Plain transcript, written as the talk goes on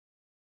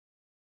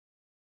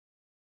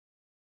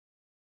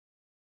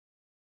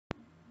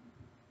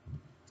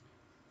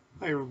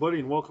Hi everybody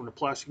and welcome to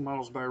Plastic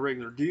Models by a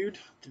Regular Dude.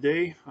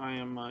 Today I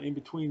am in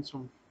between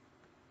some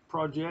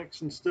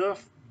projects and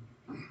stuff,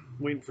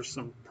 waiting for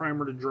some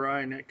primer to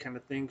dry and that kind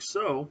of thing.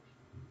 So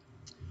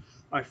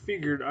I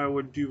figured I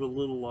would do a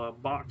little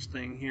box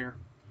thing here.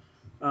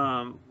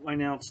 I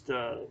announced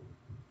a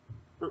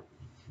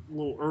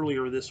little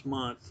earlier this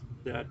month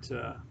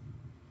that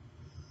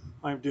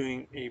I'm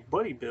doing a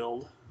buddy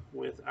build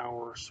with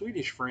our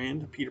Swedish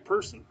friend Peter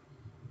Persson.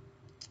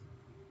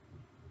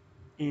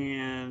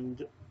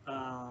 And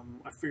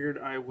I figured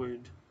I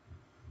would,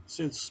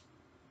 since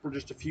we're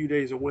just a few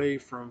days away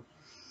from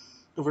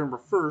November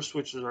 1st,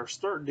 which is our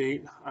start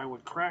date, I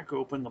would crack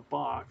open the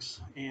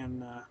box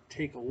and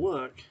take a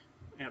look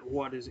at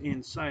what is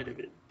inside of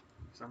it.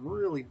 Because I'm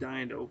really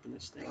dying to open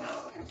this thing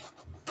up.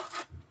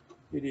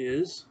 It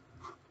is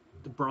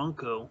the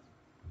Bronco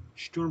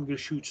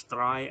Sturmgeschütz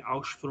 3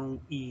 Ausführung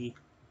E.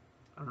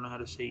 I don't know how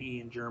to say E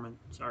in German,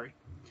 sorry.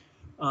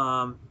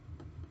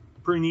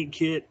 Pretty neat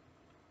kit.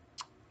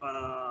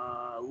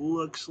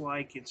 Looks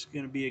like it's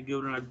going to be a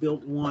good one. I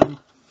built one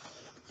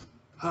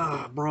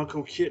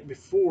Bronco kit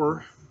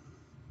before,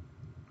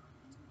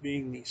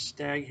 being the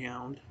Stag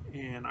Hound,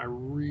 and I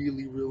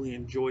really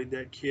enjoyed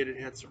that kit. It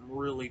had some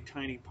really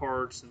tiny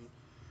parts and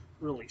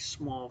really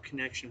small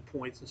connection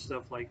points and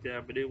stuff like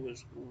that, but it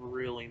was a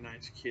really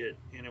nice kit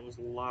and it was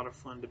a lot of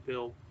fun to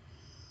build.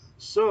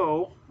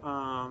 So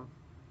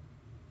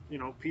you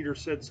know, Peter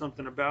said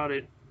something about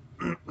it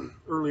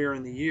earlier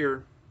in the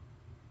year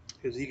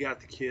because he got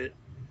the kit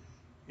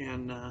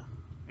and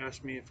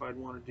asked me if I'd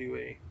want to do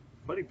a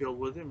buddy build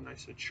with him, and I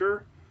said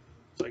sure.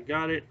 So I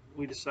got it.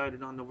 We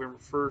decided on November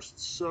 1st,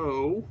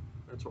 so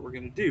that's what we're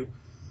going to do.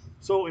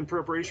 So in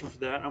preparation for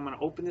that, I'm going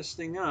to open this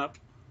thing up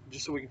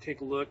just so we can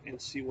take a look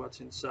and see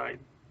what's inside.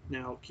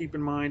 Now, keep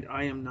in mind,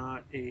 I am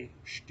not a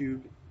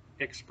StuG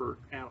expert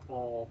at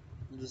all.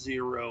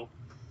 Zero.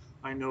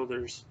 I know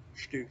there's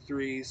StuG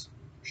 3s,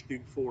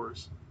 StuG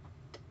 4s,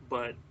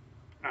 but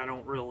I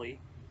don't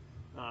really,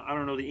 I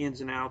don't know the ins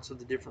and outs of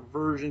the different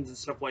versions and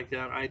stuff like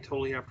that. I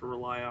totally have to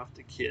rely off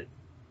the kit,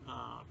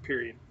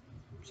 period.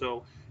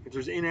 So if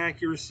there's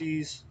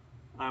inaccuracies,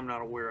 I'm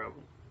not aware of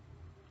them,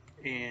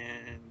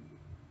 and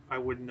I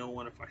wouldn't know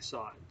one if I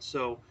saw it.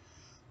 So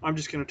I'm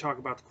just going to talk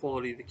about the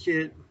quality of the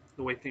kit,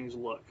 the way things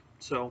look.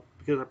 So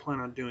because I plan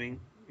on doing,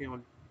 you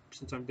know,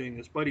 since I'm doing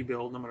this buddy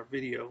build, I'm going to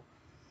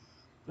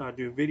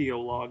do a video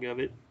log of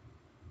it.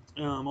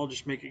 I'll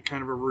just make it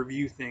kind of a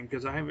review thing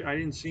because I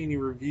didn't see any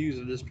reviews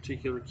of this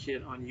particular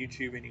kit on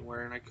YouTube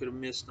anywhere, and I could have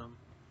missed them.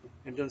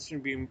 It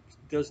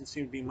doesn't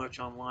seem to be much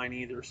online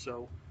either.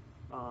 So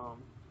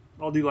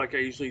I'll do like I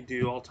usually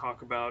do. I'll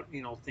talk about,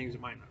 you know, things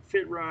that might not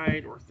fit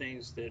right or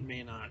things that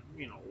may not,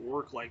 you know,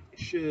 work like they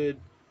should,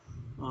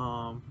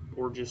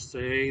 or just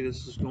say, hey,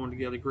 this is going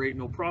together great,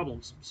 no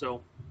problems.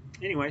 So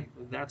anyway,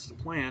 that's the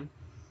plan.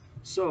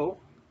 So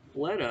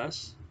let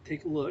us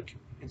take a look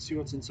and see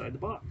what's inside the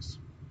box.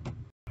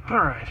 All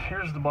right,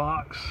 here's the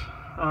box.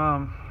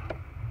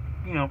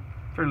 You know,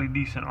 fairly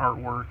decent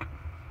artwork.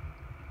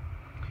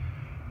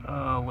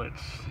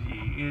 Let's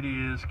see, it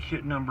is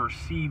kit number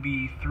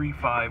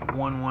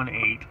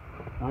CB35118,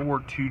 World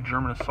War II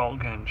German assault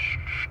gun,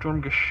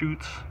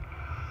 Sturmgeschütz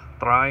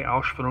 3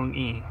 Ausführung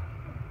E,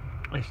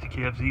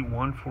 STKFZ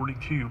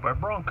 142 by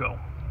Bronco.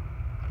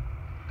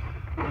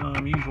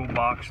 Usual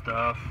box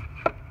stuff,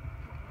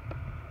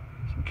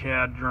 some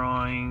CAD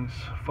drawings,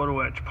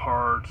 photo etch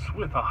parts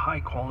with a high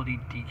quality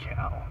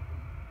decal.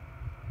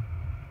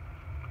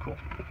 Cool.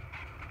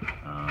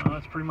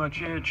 That's pretty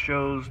much it.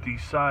 Shows the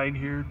side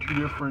here, two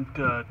different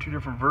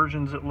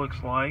versions it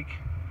looks like.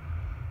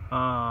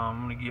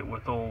 I'm gonna get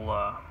with old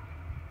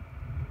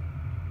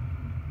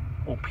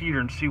Peter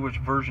and see which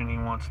version he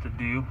wants to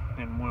do,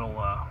 and we'll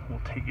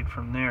take it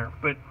from there.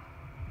 But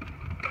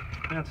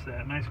that's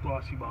that. Nice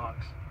glossy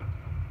box.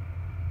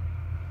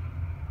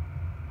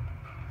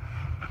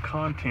 The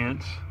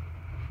contents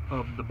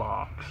of the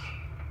box.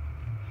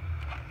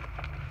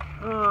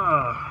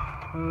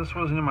 Well, this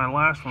wasn't in my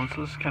last one,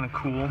 so this is kind of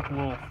cool. A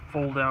little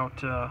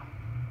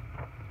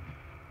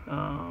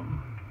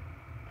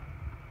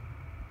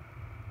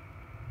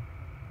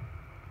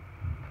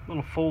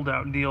fold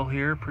out deal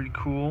here. Pretty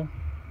cool.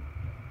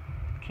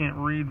 Can't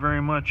read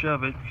very much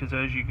of it because,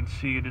 as you can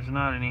see, it is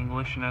not in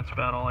English, and that's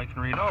about all I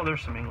can read. Oh,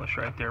 there's some English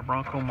right there.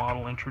 Bronco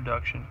model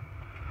introduction.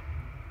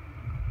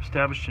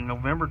 Established in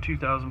November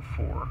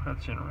 2004.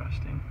 That's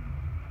interesting.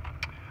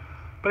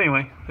 But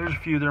anyway, there's a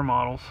few of their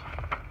models.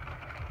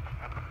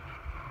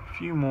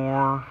 Few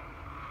more.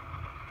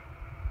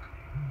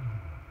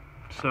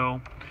 So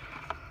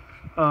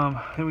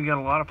then we got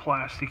a lot of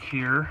plastic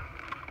here.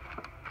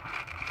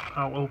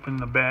 I'll open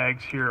the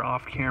bags here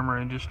off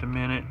camera in just a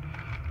minute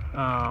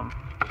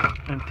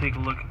and take a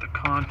look at the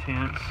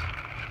contents.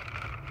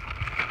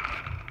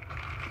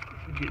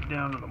 Get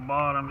down to the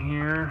bottom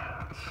here.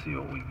 Let's see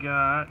what we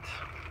got.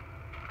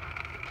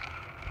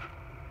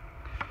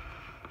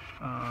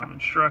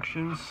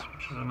 Instructions,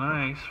 which is a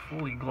nice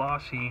fully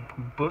glossy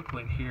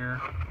booklet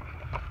here.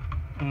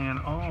 And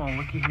oh,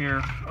 looky here,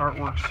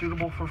 artwork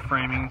suitable for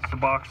framing. It's the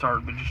box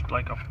art, but just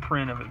like a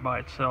print of it by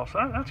itself.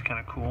 So that's kind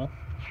of cool.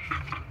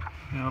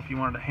 You know, if you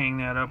wanted to hang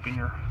that up in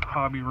your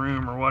hobby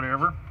room or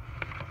whatever.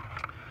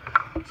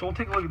 So we'll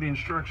take a look at the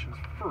instructions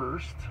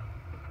first.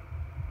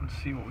 Let's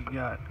see what we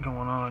got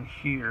going on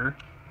here.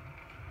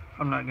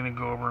 I'm not going to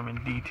go over them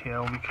in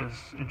detail because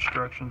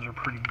instructions are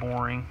pretty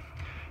boring.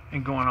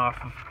 And going off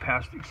of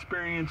past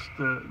experience,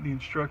 the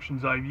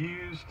instructions I've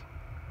used,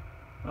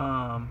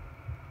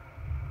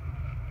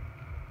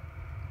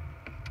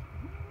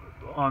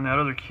 on that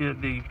other kit,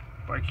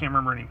 I can't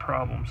remember any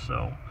problems,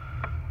 so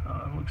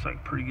it looks like a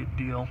pretty good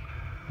deal.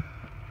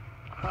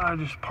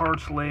 Just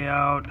parts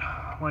layout,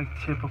 like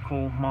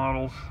typical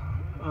models.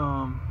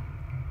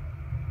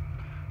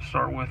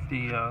 Start with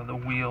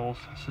the wheels,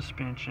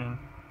 suspension,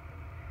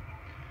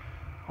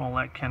 all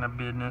that kind of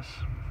business.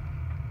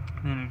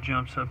 Then it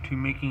jumps up to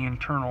making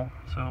internal.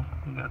 So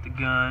we got the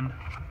gun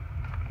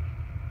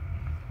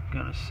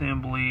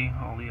assembly,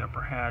 all the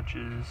upper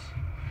hatches,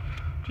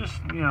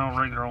 just, you know,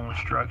 regular old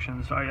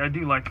instructions. I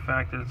do like the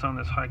fact that it's on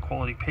this high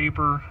quality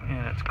paper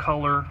and it's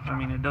color. I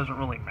mean, it doesn't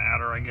really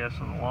matter, I guess,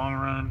 in the long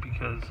run,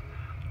 because,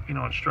 you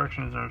know,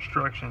 instructions are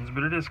instructions,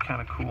 but it is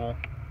kind of cool.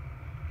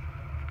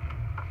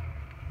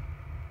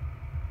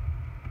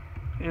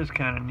 It is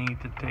kind of neat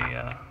that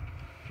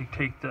they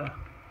take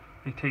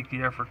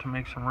the effort to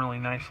make some really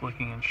nice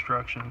looking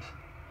instructions.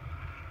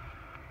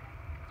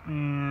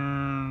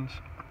 And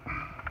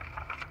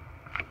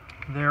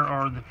there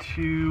are the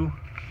two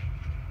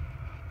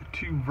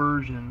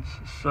versions.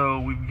 So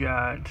we've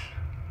got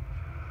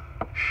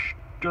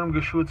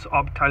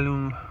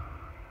Sturmgeschützabteilung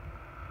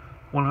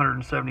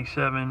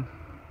 177,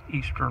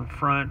 Eastern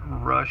Front,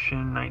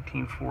 Russian,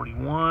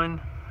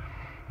 1941,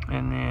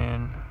 and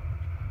then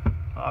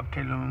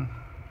Abteilung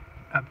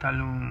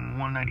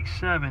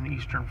 197,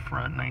 Eastern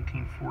Front,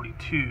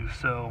 1942.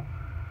 So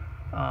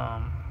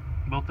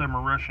both of them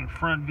are Russian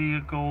front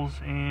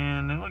vehicles,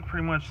 and they look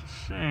pretty much the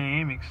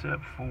same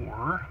except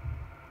for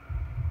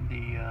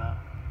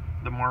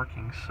the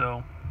markings.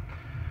 So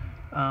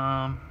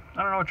I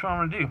don't know which one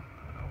I'm going to do.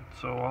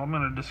 So I'm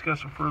going to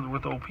discuss it further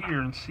with old Peter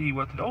and see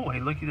what oh,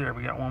 hey, looky there,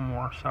 we got one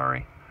more,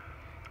 sorry.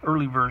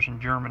 Early version,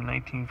 German,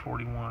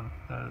 1941.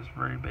 That is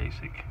very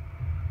basic.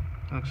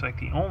 Looks like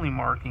the only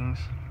markings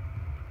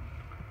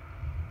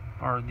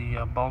are the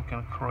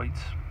Balkenkreuz.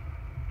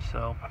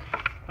 So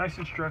nice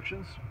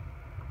instructions.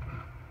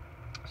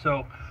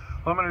 So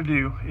what I'm going to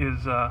do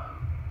is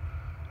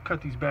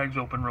cut these bags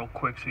open real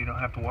quick so you don't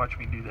have to watch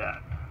me do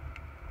that.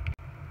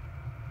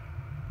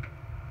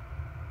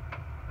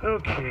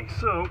 Okay,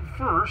 so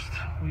first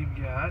we've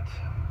got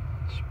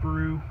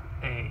sprue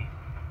A.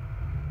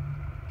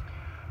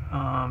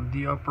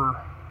 The upper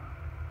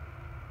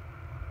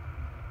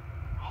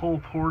hull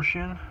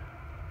portion,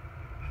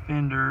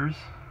 fenders,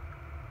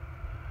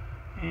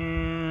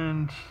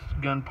 and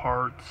gun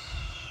parts,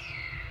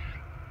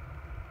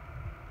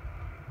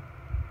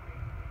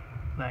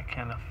 that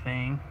kind of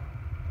thing.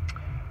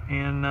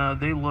 And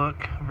they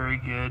look very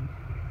good.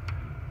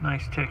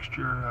 Nice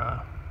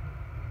texture,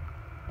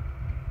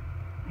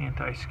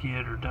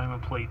 anti-skid or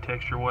diamond plate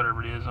texture,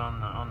 whatever it is,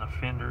 on the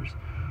fenders.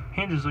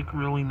 Hinges look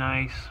really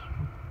nice,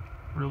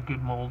 real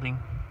good molding.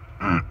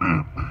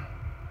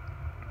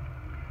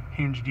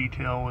 Hinge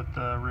detail with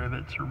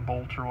rivets or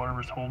bolts or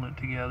whatever's holding it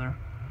together.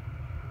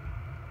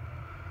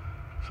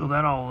 So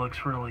that all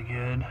looks really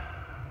good.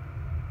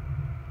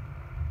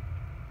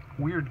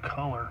 Weird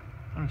color.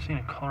 I haven't seen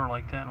a color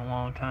like that in a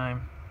long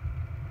time.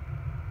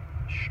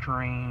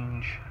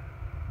 Strange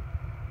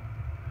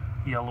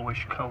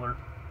yellowish color.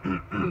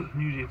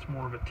 Usually it's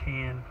more of a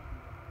tan.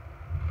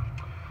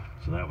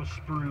 So that was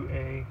sprue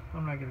A.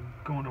 I'm not going to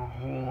go into a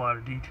whole lot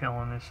of detail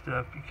on this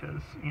stuff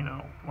because, you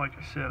know, like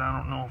I said, I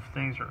don't know if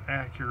things are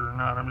accurate or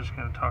not. I'm just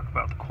going to talk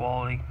about the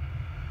quality.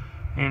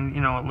 And, you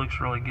know, it looks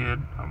really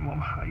good.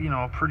 You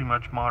know, pretty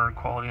much modern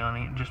quality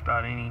on just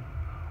about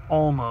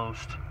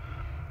almost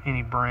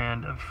any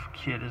brand of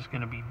kit is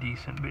going to be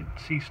decent. But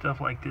see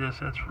stuff like this,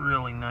 that's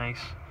really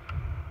nice.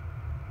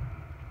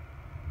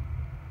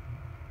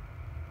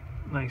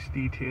 Nice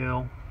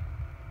detail.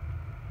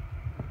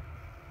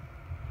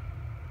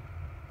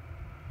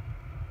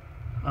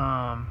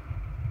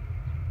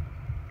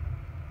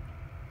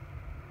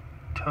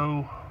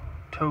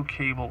 Tow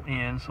cable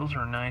ends, those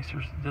are nice.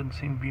 There doesn't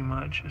seem to be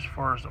much as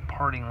far as the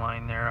parting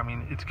line there. I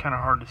mean, it's kind of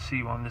hard to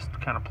see on this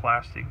kind of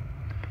plastic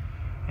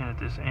and at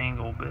this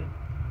angle, but it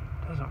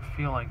doesn't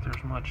feel like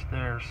there's much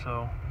there,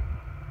 so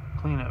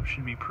cleanup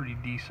should be pretty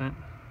decent.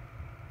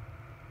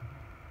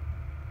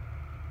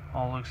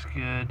 All looks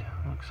good.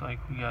 Looks like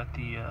we got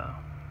the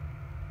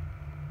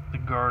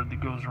guard that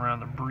goes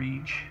around the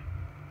breech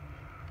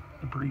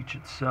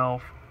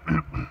itself.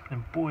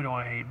 And boy, do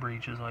I hate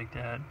breeches like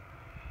that.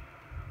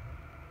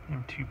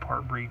 Them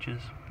two-part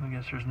breeches. I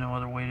guess there's no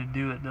other way to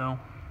do it though.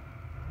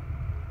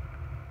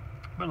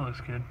 But it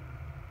looks good.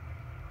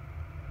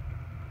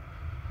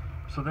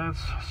 So that's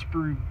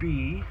sprue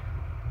B.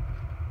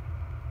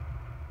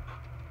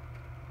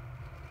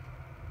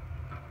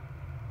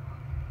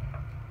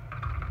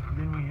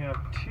 Then we have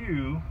have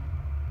two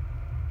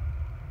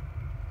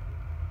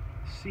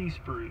C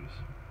sprues.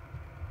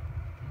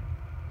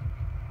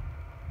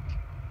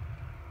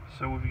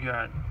 So we've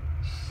got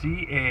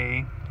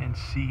CA and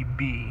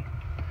CB.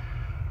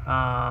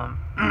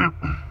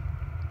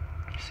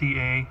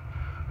 CA,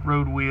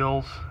 road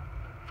wheels,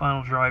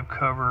 final drive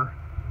cover,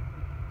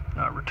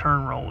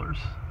 return rollers,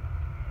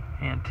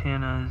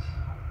 antennas,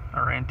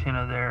 or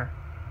antenna there.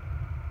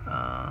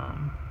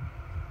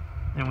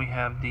 Then we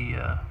have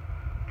the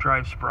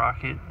drive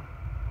sprocket.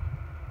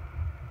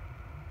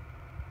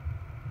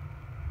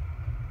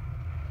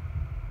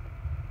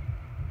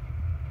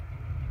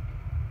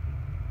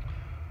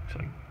 Looks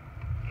like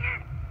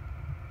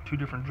two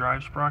different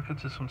drive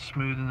sprockets. This one's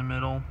smooth in the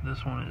middle.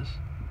 This one is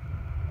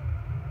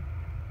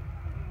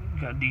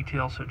got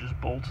details such as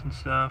bolts and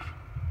stuff.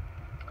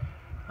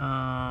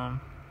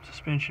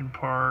 Suspension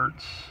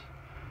parts,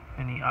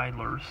 and the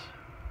idlers.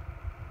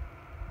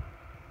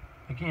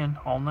 Again,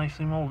 all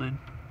nicely molded.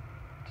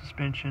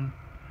 Suspension.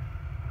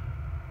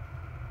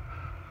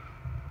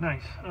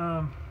 Nice.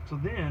 So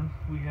then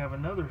we have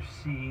another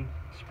C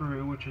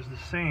sprue, which is the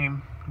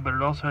same, but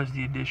it also has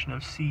the addition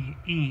of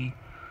CE,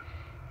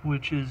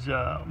 which is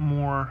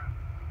more,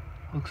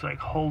 looks like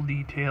hull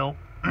detail.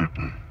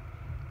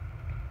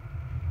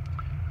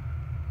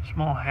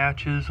 Small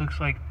hatches,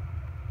 looks like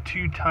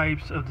two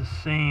types of the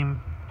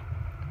same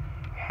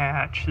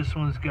hatch. This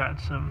one's got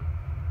some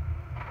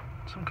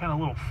kind of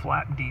little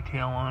flap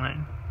detail on it.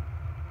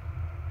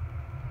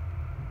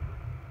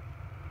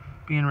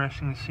 Be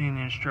interesting to see in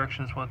the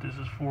instructions what this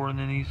is for. And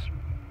then these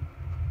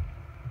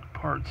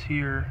parts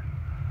here,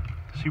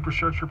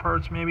 superstructure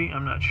parts maybe,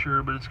 I'm not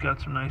sure, but it's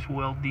got some nice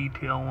weld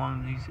detail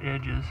along these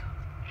edges.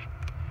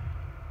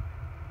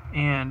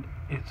 And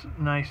it's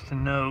nice to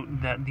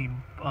note that the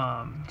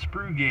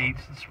sprue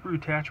gates, the sprue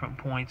attachment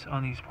points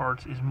on these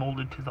parts is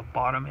molded to the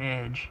bottom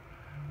edge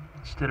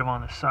instead of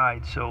on the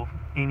side. So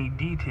any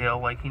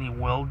detail, like any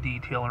weld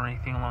detail or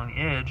anything along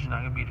the edge, is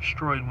not going to be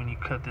destroyed when you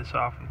cut this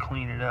off and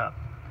clean it up.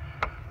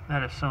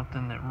 That is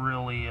something that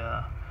really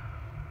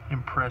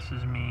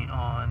impresses me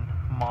on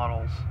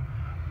models,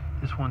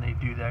 is when they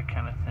do that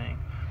kind of thing.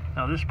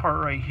 Now this part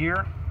right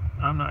here,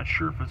 I'm not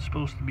sure if it's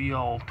supposed to be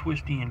all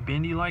twisty and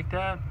bendy like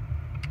that.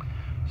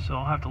 So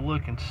I'll have to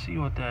look and see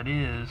what that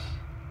is,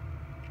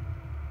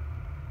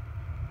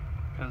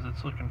 because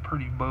it's looking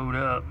pretty bowed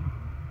up.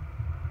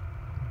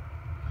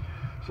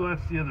 So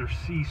that's the other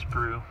C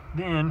sprue.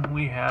 Then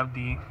we have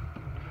the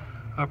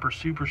upper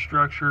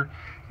superstructure,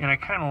 and I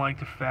kind of like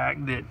the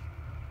fact that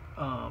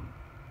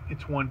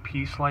it's one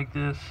piece like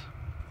this.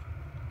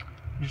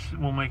 Just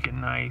will make it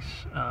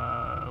nice,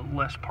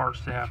 less parts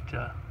to have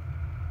to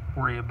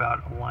worry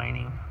about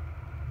aligning.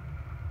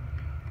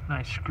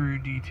 Nice screw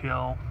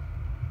detail.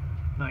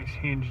 Nice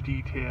hinge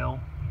detail.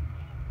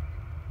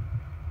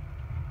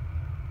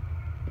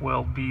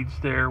 Weld beads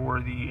there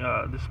where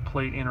the this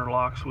plate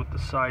interlocks with the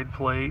side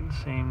plate.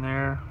 Same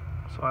there,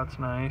 so that's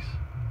nice.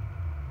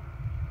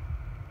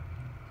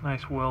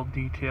 Nice weld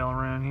detail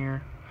around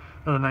here.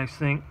 Another nice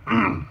thing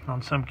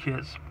on some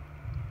kits,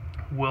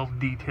 weld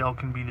detail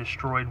can be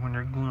destroyed when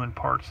you're gluing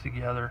parts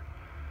together.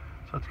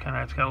 So it's got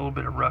a little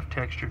bit of rough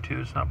texture too.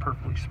 It's not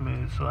perfectly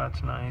smooth, so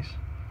that's nice.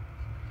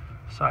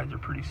 Sides are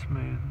pretty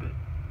smooth, but.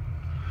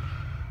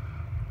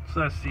 So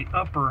that's the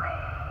upper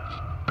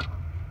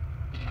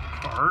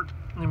part.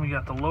 Then we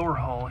got the lower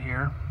hull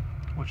here,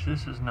 which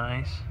this is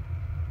nice.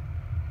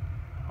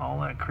 All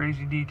that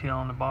crazy detail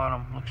on the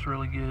bottom looks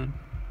really good.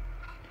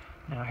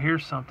 Now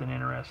here's something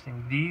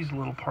interesting. These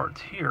little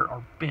parts here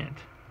are bent.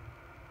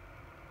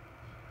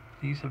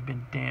 These have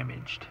been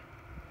damaged.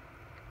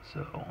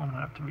 So I'm going to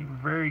have to be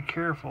very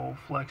careful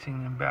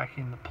flexing them back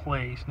into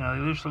place. Now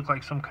they just look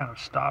like some kind of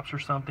stops or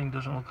something.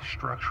 Doesn't look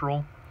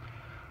structural.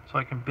 So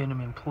I can bend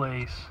them in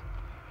place,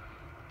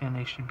 and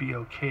they should be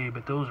okay,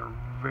 but those are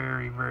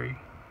very, very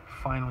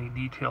finely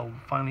detailed,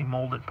 finely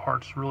molded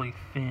parts, really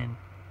thin,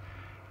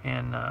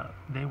 and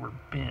they were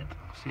bent.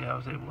 See, I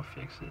was able to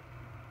fix it,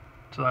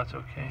 so that's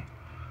okay.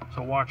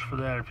 So watch for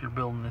that if you're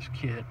building this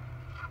kit.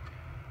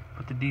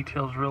 But the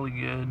detail's really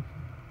good.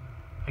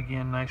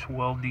 Again, nice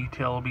weld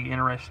detail. It'll be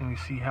interesting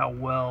to see how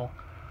well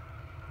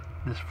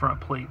this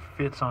front plate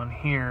fits on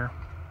here,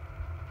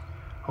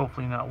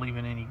 hopefully not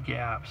leaving any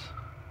gaps.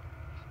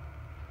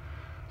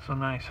 So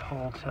nice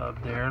hull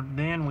tub there.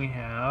 Then we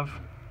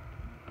have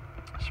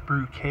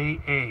sprue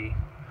KA,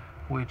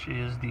 which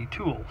is the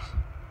tools.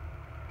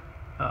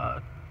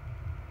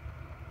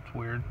 It's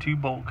weird. 2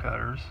 bolt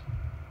cutters,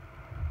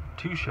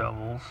 2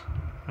 shovels.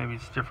 Maybe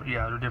it's different.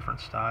 Yeah, they're different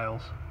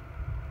styles.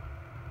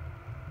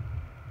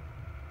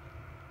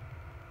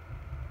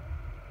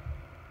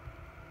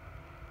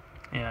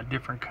 Yeah,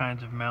 different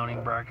kinds of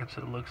mounting brackets.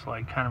 It looks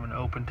like kind of an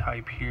open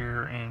type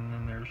here, and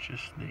then there's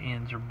just the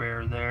ends are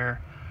bare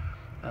there.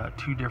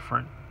 2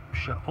 different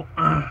shovel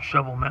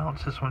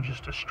mounts. This one's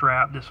just a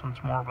strap. This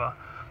one's more of a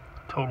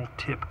total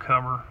tip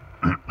cover.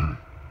 A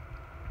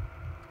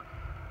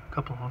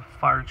couple of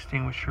fire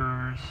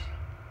extinguishers.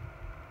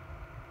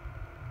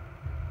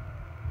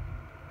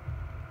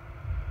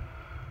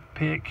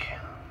 Pick.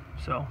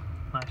 So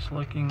Nice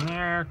looking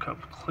there. A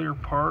couple clear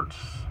parts.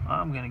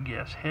 I'm gonna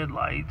guess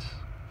headlights.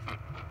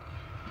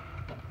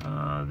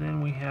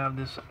 Then we have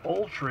this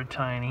ultra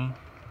tiny.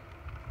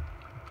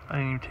 I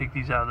didn't even take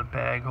these out of the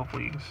bag.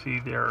 Hopefully you can see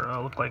there.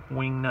 Look like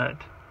wing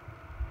nuts.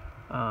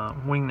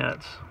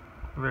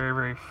 Very,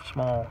 very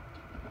small.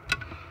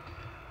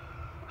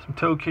 Some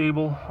tow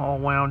cable all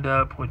wound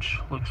up, which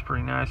looks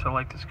pretty nice. I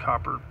like this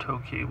copper tow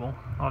cable.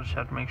 I'll just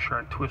have to make sure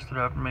I twist it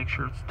up and make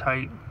sure it's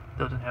tight.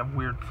 Doesn't have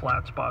weird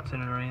flat spots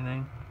in it or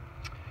anything.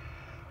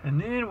 And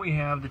then we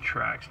have the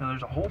tracks. Now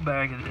there's a whole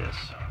bag of this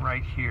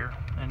right here,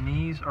 and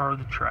these are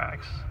the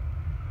tracks.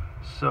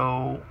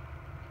 So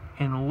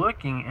in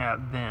looking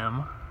at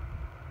them,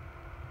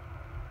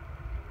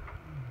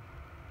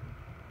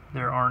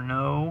 there are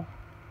no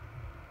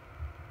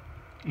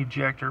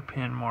ejector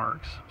pin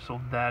marks, so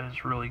that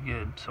is really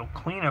good. So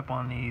cleanup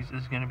on these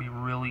is going to be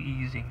really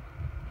easy.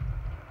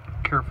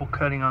 Careful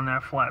cutting on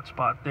that flat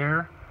spot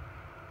there,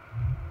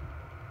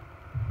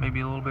 maybe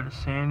a little bit of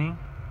sanding,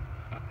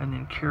 and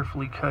then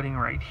carefully cutting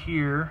right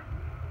here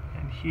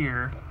and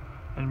here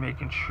and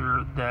making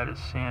sure that is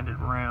sanded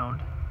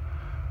round.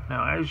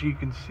 Now as you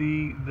can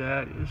see,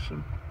 that is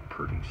some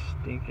pretty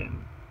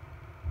stinking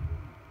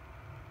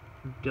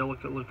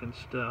delicate looking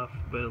stuff,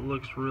 but it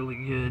looks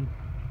really good.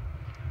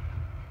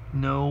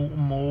 No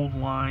mold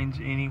lines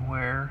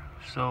anywhere,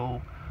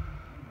 so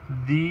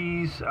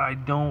these I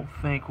don't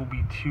think will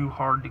be too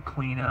hard to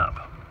clean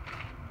up.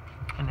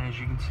 And as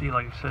you can see,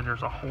 like I said,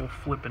 there's a whole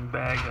flipping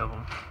bag of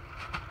them.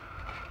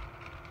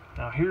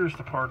 Now here's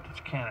the part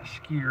that's kind of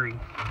scary.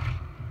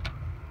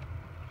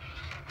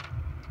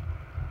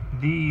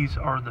 These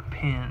are the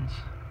pins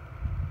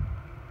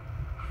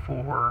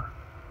for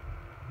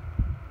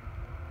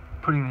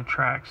putting the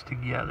tracks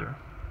together.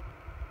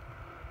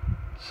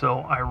 So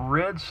I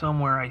read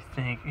somewhere, I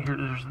think, here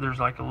there's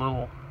like a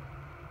little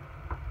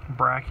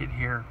bracket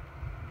here,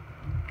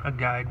 a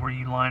guide where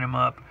you line them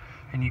up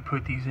and you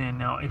put these in.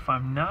 Now if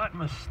I'm not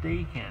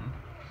mistaken,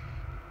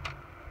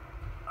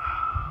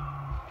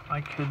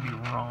 I could be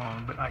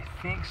wrong, but I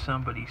think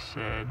somebody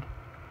said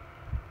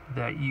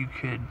that you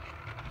could,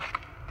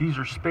 these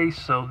are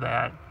spaced so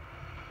that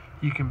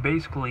you can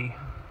basically,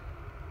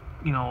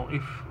 you know,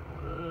 if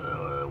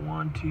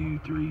 1, 2,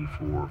 3,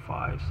 4,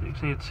 5, 6,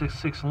 say it's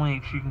six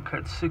links, you can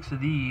cut 6 of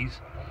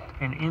these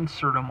and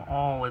insert them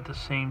all at the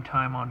same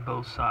time on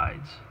both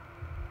sides.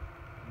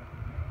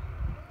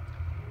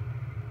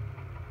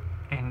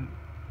 And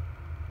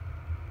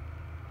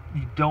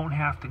you don't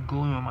have to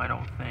glue them, I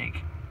don't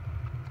think.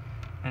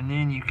 And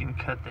then you can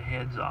cut the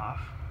heads off,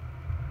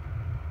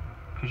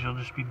 because you'll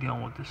just be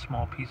dealing with this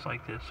small piece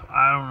like this. So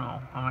I don't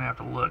know, I'm gonna have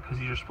to look, because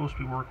these are supposed to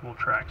be workable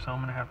tracks, so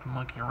I'm gonna have to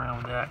monkey around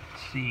with that and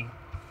see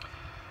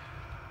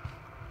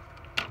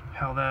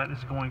how that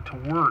is going to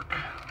work.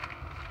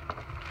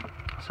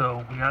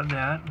 So we got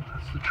that,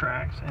 that's the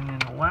tracks, and then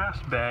the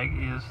last bag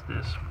is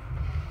this,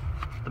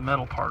 the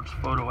metal parts,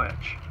 photo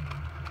etch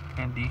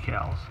and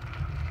decals.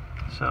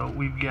 So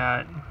we've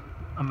got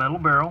a metal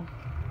barrel,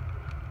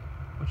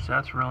 which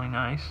that's really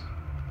nice,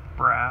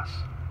 brass,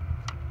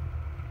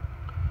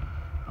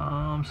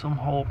 some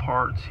hole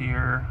parts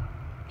here,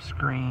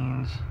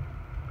 screens,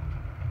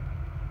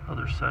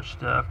 other such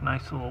stuff.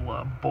 Nice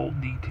little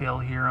bolt detail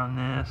here on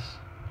this.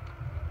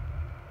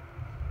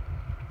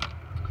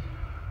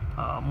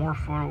 More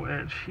photo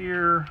etch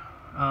here.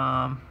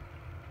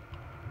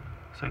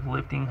 Looks like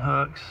lifting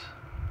hooks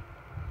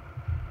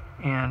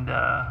and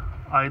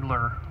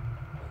idler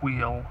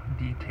wheel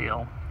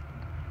detail.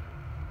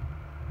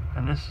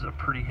 And this is a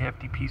pretty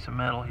hefty piece of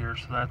metal here,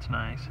 so that's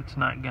nice. It's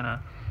not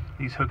gonna,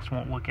 these hooks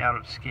won't look out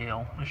of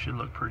scale. It should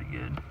look pretty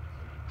good.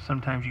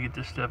 Sometimes you get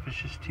this stuff, it's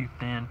just too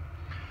thin.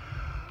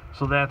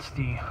 So that's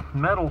the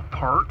metal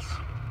parts.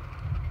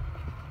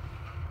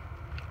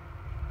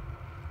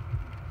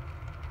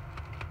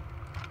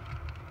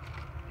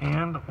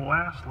 And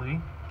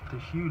lastly, the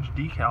huge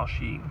decal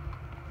sheet.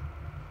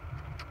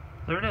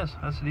 There it is,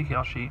 that's the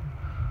decal sheet.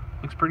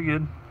 Looks pretty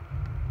good.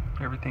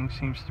 Everything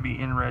seems to be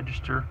in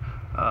register,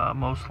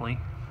 mostly.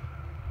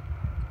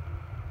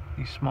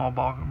 These small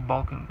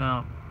Balkan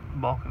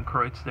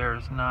Kreuz there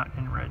is not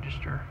in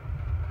register.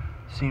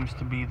 Seems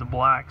to be, the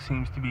black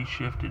seems to be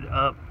shifted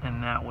up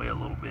and that way a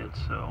little bit,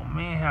 so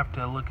may have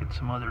to look at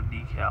some other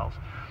decals.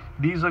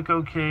 These look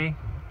okay,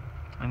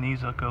 and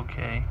these look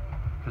okay,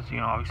 because, you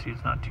know, obviously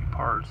it's not two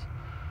parts,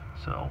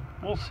 so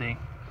we'll see.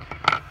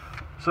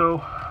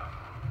 So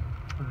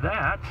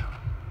that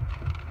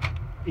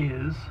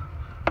is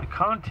the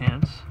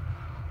contents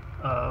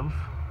of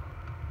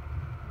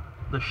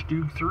the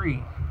StuG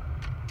 3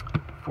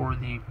 for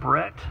the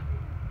Brett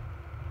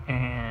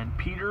and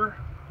Peter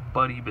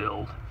buddy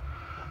build.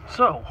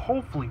 So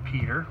hopefully,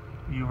 Peter,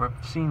 you have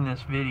seen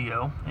this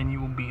video and you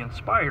will be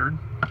inspired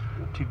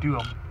to do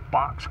a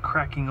box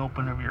cracking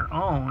open of your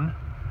own,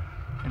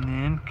 and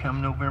then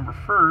come November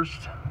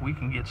 1st we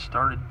can get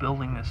started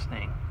building this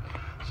thing.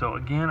 So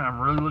again, I'm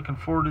really looking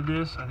forward to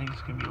this. I think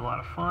it's going to be a lot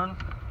of fun,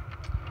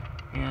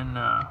 and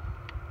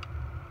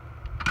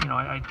you know,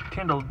 I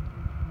tend to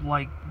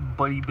like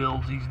buddy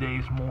builds these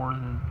days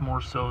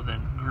more so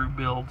than group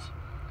builds.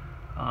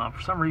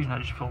 For some reason, I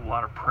just feel a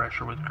lot of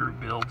pressure with group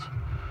builds.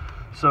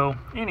 So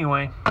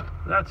anyway,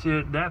 that's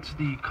it. That's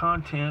the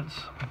contents,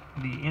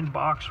 the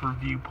inbox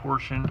review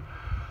portion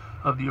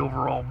of the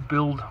overall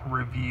build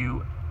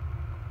review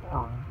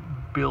or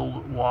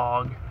build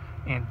log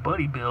and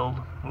buddy build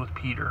with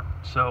Peter.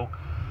 So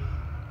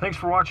thanks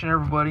for watching,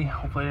 everybody.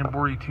 Hopefully I didn't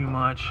bore you too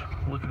much.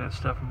 Looking at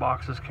stuff in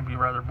boxes can be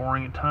rather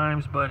boring at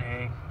times, but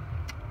hey,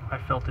 I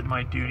felt it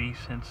my duty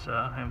since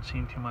I haven't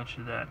seen too much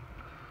of that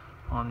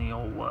on the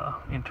old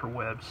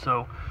interwebs.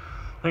 So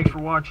thanks for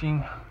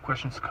watching.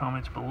 Questions,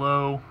 comments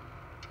below,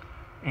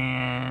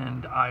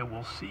 and I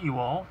will see you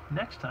all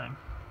next time.